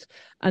authorities.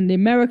 And the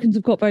Americans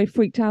have got very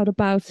freaked out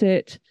about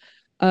it.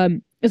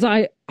 As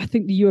I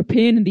think the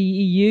European and the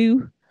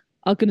EU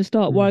are going to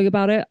start worrying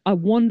about it. I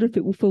wonder if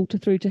it will filter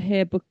through to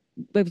here, but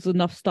there's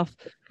enough stuff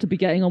to be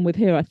getting on with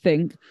here, I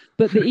think.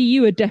 But the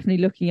EU are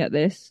definitely looking at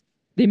this.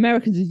 The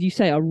Americans, as you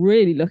say, are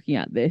really looking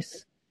at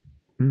this.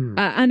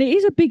 And it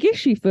is a big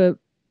issue for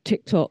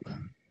TikTok.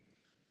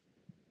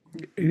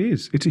 It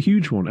is. It's a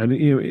huge one,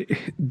 and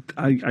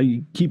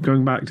I keep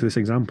going back to this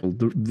example.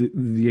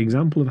 The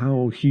example of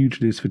how huge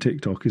it is for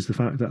TikTok is the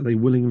fact that they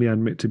willingly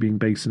admit to being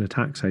based in a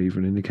tax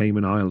haven in the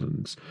Cayman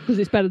Islands, because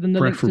it's better than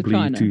the links to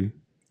China.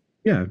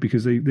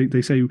 Because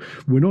they say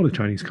we're not a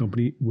Chinese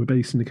company, we're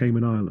based in the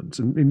Cayman Islands,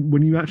 and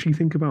when you actually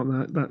think about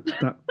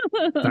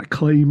that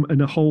claim in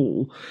a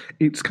whole,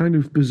 it's kind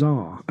of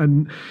bizarre.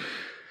 And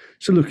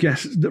so look,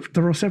 yes,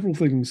 there are several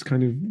things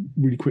kind of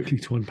really quickly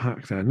to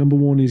unpack there. Number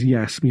one is,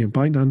 yes,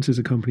 ByteDance is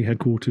a company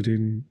headquartered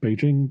in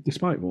Beijing,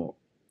 despite what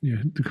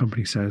the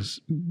company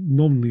says.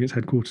 Nominally it's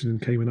headquartered in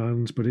Cayman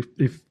Islands, but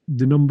if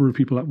the number of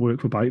people that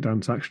work for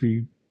ByteDance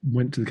actually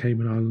went to the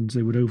Cayman Islands,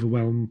 they would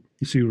overwhelm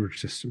the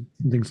sewerage system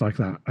and things like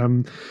that.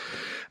 And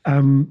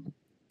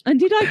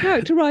did I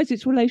characterize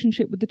its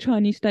relationship with the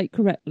Chinese state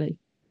correctly?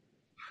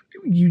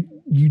 You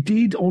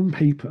did on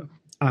paper.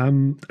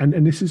 And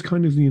this is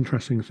kind of the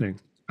interesting thing.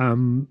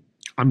 I'm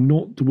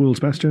not the world's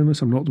best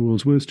journalist. I'm not the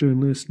world's worst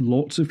journalist.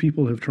 Lots of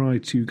people have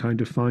tried to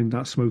kind of find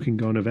that smoking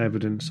gun of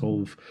evidence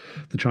of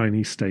the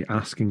Chinese state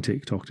asking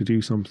TikTok to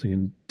do something,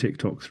 and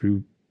TikTok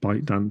through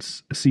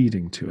ByteDance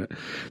acceding to it.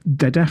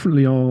 There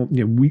definitely are,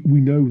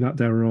 we know that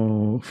there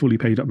are fully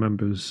paid up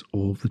members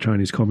of the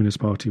Chinese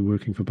Communist Party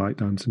working for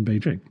ByteDance in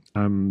Beijing.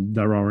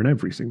 There are in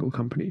every single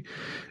company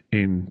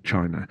in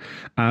China.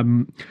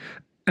 And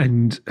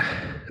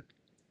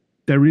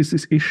there is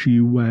this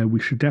issue where we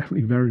should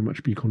definitely very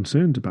much be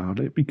concerned about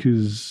it,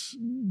 because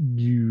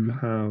you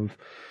have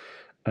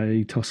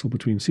a tussle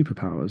between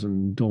superpowers,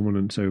 and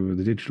dominance over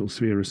the digital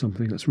sphere is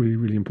something that's really,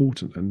 really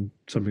important, and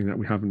something that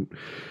we haven't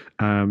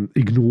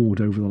ignored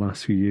over the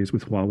last few years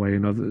with Huawei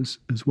and others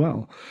as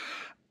well.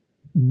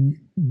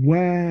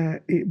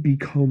 Where it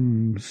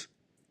becomes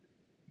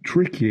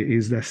trickier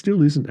is there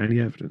still isn't any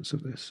evidence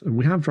of this, and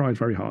we have tried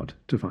very hard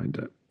to find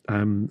it,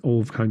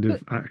 of kind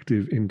of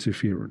active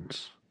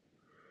interference.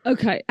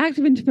 Okay,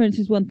 active interference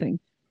is one thing,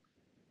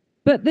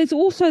 but there's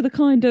also the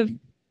kind of,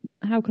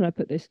 how can I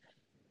put this,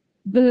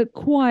 the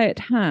quiet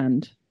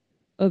hand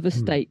of a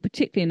state,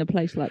 particularly in a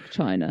place like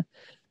China.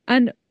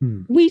 And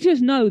we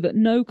just know that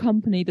no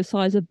company the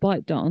size of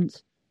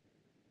ByteDance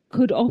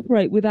could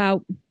operate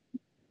without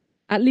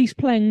at least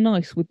playing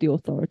nice with the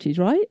authorities,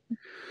 right?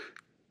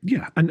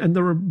 Yeah, and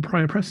there are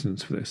prior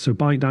precedents for this. So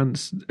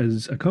ByteDance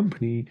as a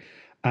company,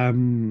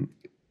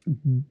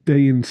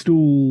 they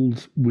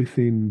installed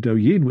within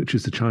Douyin, which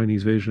is the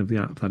Chinese version of the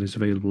app that is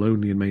available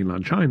only in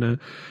mainland China,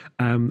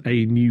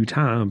 a new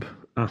tab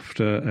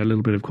after a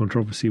little bit of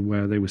controversy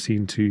where they were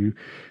seen to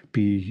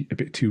be a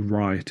bit too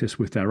riotous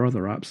with their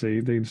other apps.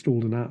 They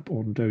installed an app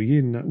on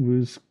Douyin that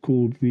was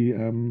called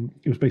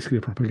it was basically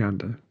a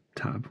propaganda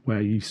tab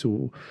where you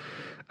saw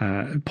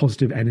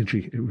positive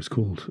energy, it was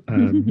called,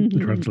 the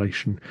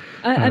translation.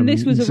 And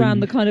this was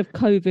around the kind of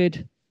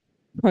COVID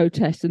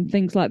protests and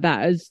things like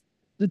that, as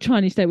the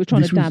Chinese state was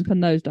trying to dampen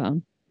those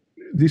down.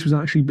 This was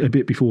actually a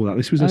bit before that.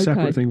 This was a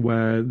separate thing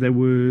where there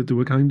were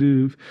kind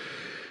of...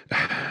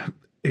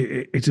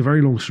 It's a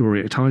very long story.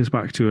 It ties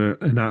back to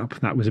an app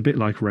that was a bit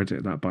like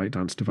Reddit that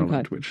ByteDance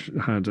developed, which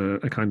had a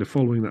kind of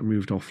following that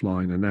moved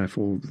offline, and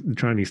therefore the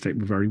Chinese state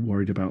were very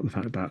worried about the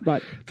fact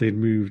that they'd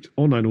moved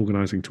online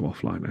organizing to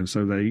offline, and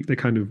so they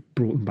kind of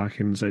brought them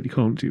back in and said, you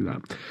can't do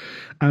that.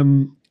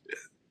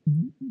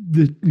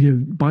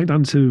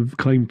 ByteDance have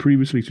claimed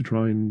previously to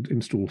try and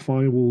install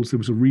firewalls. There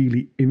was a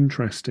really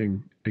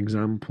interesting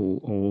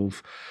example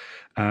of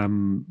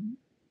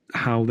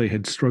how they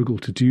had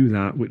struggled to do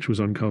that, which was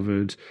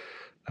uncovered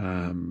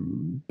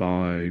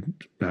by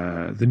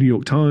the New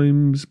York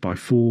Times, by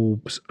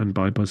Forbes, and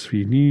by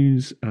BuzzFeed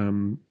News,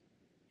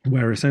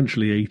 where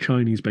essentially a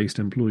Chinese-based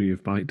employee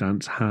of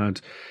ByteDance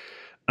had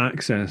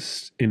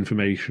accessed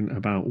information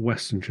about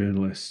Western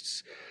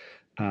journalists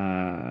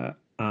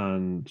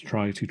and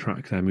tried to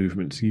track their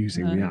movements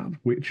using the app,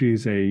 which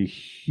is a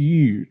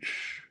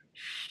huge,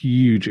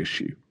 huge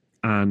issue,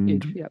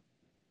 and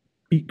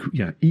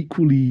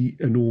equally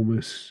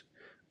enormous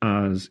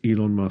as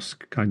Elon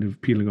Musk kind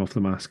of peeling off the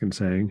mask and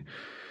saying,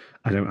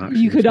 I don't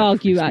actually... You could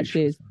argue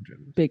actually is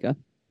bigger.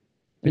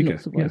 Yeah.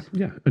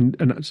 And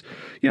that's,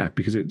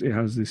 because it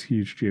has this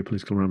huge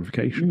geopolitical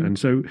ramification. And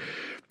so,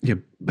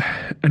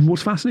 and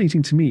what's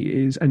fascinating to me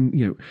is,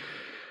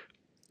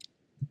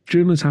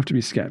 journalists have to be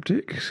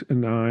skeptics,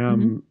 and I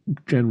am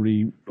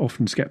generally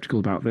often skeptical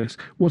about this.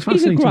 What's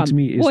fascinating to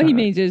me is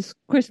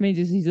Chris means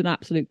he's an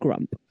absolute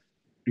grump.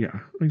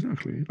 Yeah,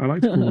 exactly. I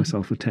like to call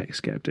myself a tech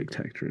skeptic,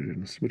 tech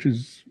trojans, which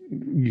is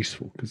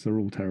useful because they're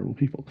all terrible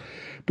people.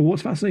 But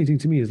what's fascinating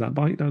to me is that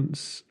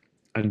ByteDance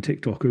and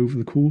TikTok, over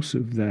the course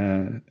of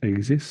their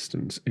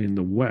existence in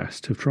the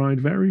West, have tried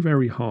very,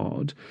 very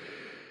hard,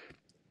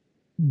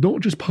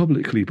 not just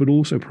publicly, but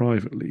also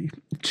privately,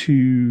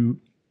 to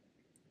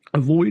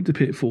avoid the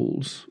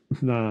pitfalls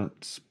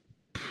that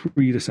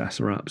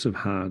predecessor apps have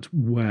had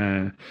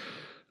where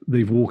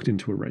they've walked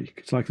into a rake.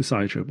 It's like the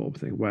Sideshow Bob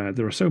thing, where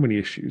there are so many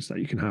issues that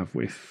you can have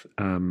with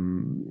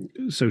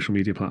social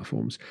media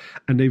platforms,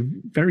 and they've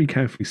very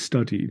carefully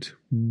studied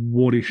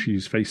what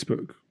issues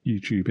Facebook,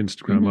 YouTube,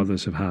 Instagram,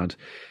 others have had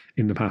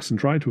in the past and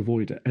tried to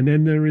avoid it. And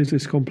then there is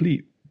this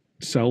complete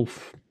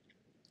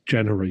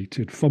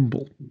self-generated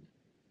fumble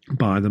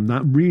by them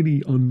that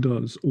really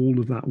undoes all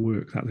of that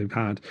work that they've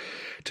had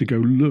to go,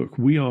 look,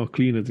 we are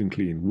cleaner than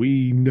clean.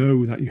 We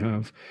know that you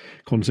have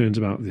concerns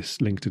about this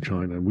link to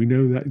China. We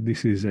know that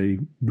this is a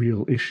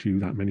real issue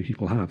that many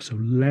people have. So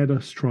let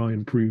us try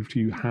and prove to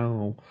you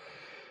how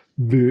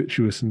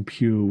virtuous and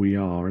pure we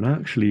are. And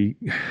actually,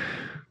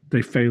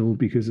 they failed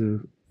because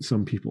of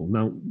some people.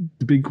 Now,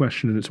 the big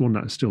question, and it's one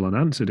that's still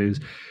unanswered, is,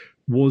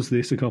 was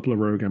this a couple of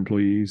rogue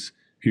employees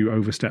who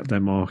overstepped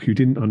their mark, who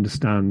didn't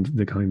understand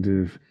the kind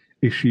of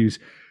issues?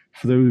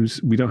 For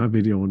those, we don't have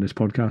video on this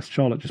podcast.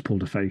 Charlotte just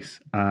pulled a face.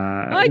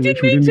 I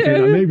didn't mean to.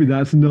 That maybe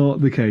that's not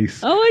the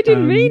case. Oh, I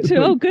didn't mean to.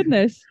 Oh,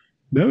 goodness.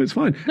 No, it's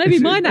fine. Maybe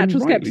my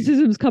natural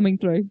skepticism is coming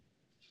through.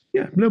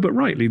 Yeah, no, but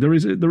rightly, there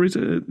is a,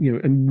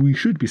 and we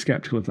should be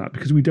skeptical of that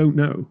because we don't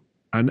know.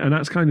 And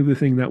that's kind of the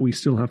thing that we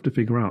still have to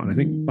figure out. And I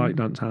think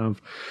ByteDance have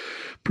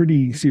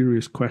pretty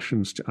serious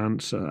questions to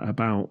answer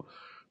about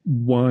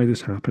why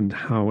this happened,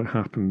 how it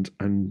happened,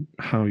 and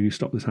how you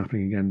stop this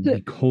happening again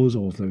because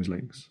of those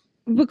links.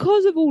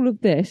 Because of all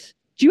of this,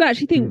 do you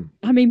actually think,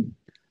 I mean,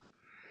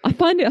 I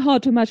find it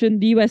hard to imagine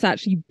the US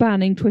actually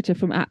banning Twitter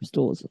from app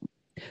stores.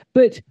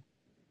 But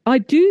I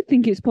do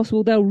think it's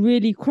possible they'll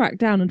really crack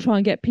down and try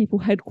and get people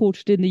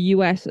headquartered in the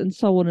US and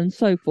so on and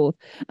so forth.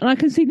 And I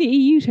can see the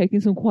EU taking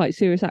some quite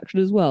serious action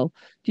as well.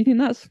 Do you think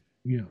that's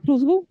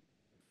plausible?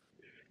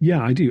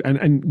 Yeah, I do.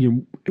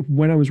 And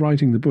when I was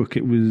writing the book,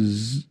 it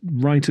was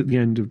right at the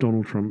end of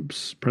Donald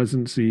Trump's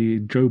presidency.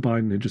 Joe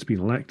Biden had just been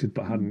elected,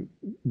 but hadn't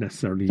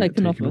necessarily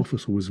taken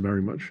office, or was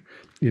very much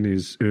in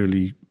his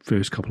early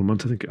first couple of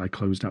months. I think I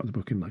closed out the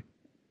book in like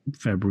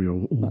February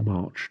or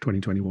March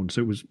 2021.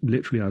 So it was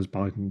literally as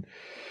Biden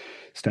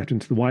stepped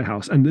into the White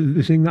House. And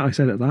the thing that I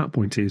said at that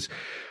point is,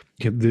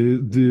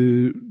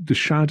 the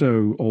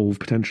shadow of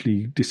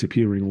potentially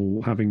disappearing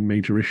or having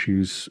major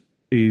issues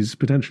is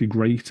potentially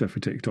greater for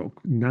TikTok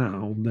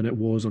now than it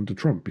was under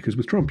Trump, because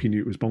with Trump, you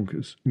knew it was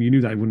bonkers. And you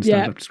knew that it wouldn't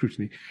stand up to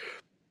scrutiny.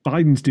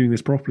 Biden's doing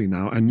this properly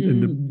now, and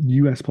the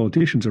US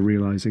politicians are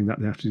realizing that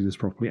they have to do this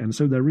properly. And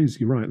so there is,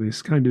 you're right,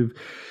 this kind of,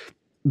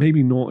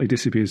 maybe not it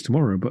disappears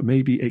tomorrow, but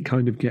maybe it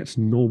kind of gets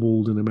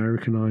nobbled and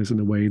Americanized in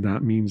a way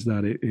that means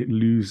that it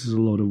loses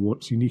a lot of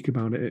what's unique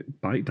about it.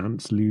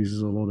 ByteDance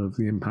loses a lot of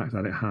the impact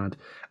that it had.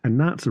 And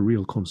that's a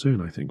real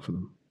concern, I think, for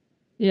them.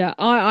 Yeah,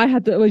 I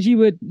had as you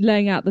were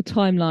laying out the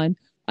timeline,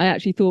 I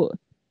actually thought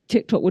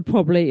TikTok would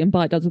probably, and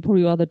ByteDance would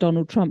probably rather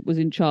Donald Trump was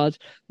in charge,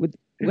 with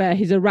where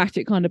his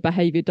erratic kind of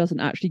behavior doesn't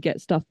actually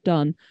get stuff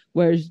done,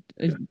 whereas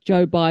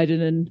Joe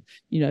Biden and,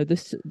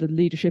 the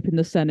leadership in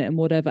the Senate and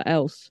whatever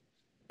else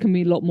can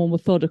be a lot more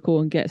methodical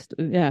and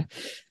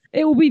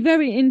it will be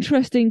very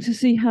interesting to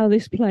see how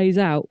this plays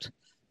out.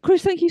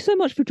 Chris, thank you so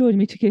much for joining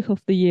me to kick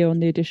off the year on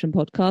the Edition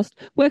podcast.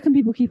 Where can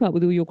people keep up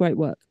with all your great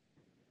work?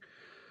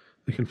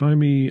 They can find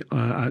me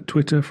at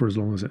Twitter for as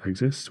long as it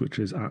exists, which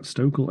is at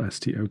Stokel,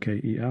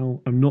 Stokel.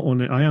 I'm not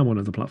on it. I am on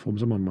other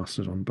platforms. I'm on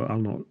Mastodon, but I'll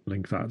not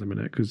link that at the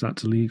minute because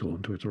that's illegal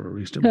on Twitter, or at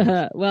least it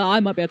was. Well, I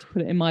might be able to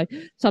put it in my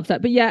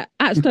Substack. But yeah,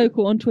 at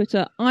Stokel on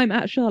Twitter. I'm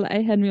at Charlotte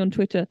A. Henry on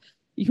Twitter.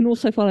 You can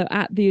also follow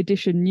at The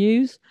Edition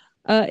News.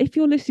 If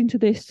you're listening to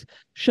this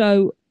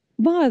show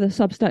via the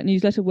Substack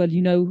newsletter, well,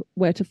 you know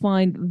where to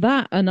find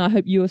that. And I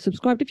hope you are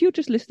subscribed. If you're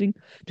just listening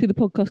to the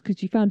podcast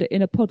because you found it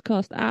in a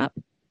podcast app,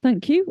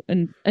 thank you.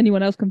 And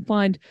anyone else can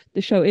find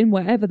the show in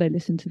wherever they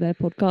listen to their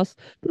podcasts.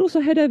 But also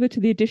head over to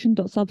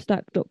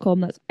theedition.substack.com.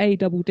 That's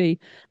ADD.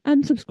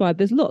 And subscribe.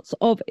 There's lots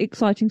of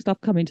exciting stuff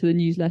coming to the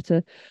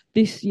newsletter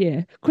this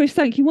year. Chris,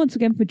 thank you once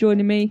again for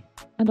joining me.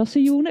 And I'll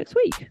see you all next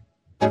week.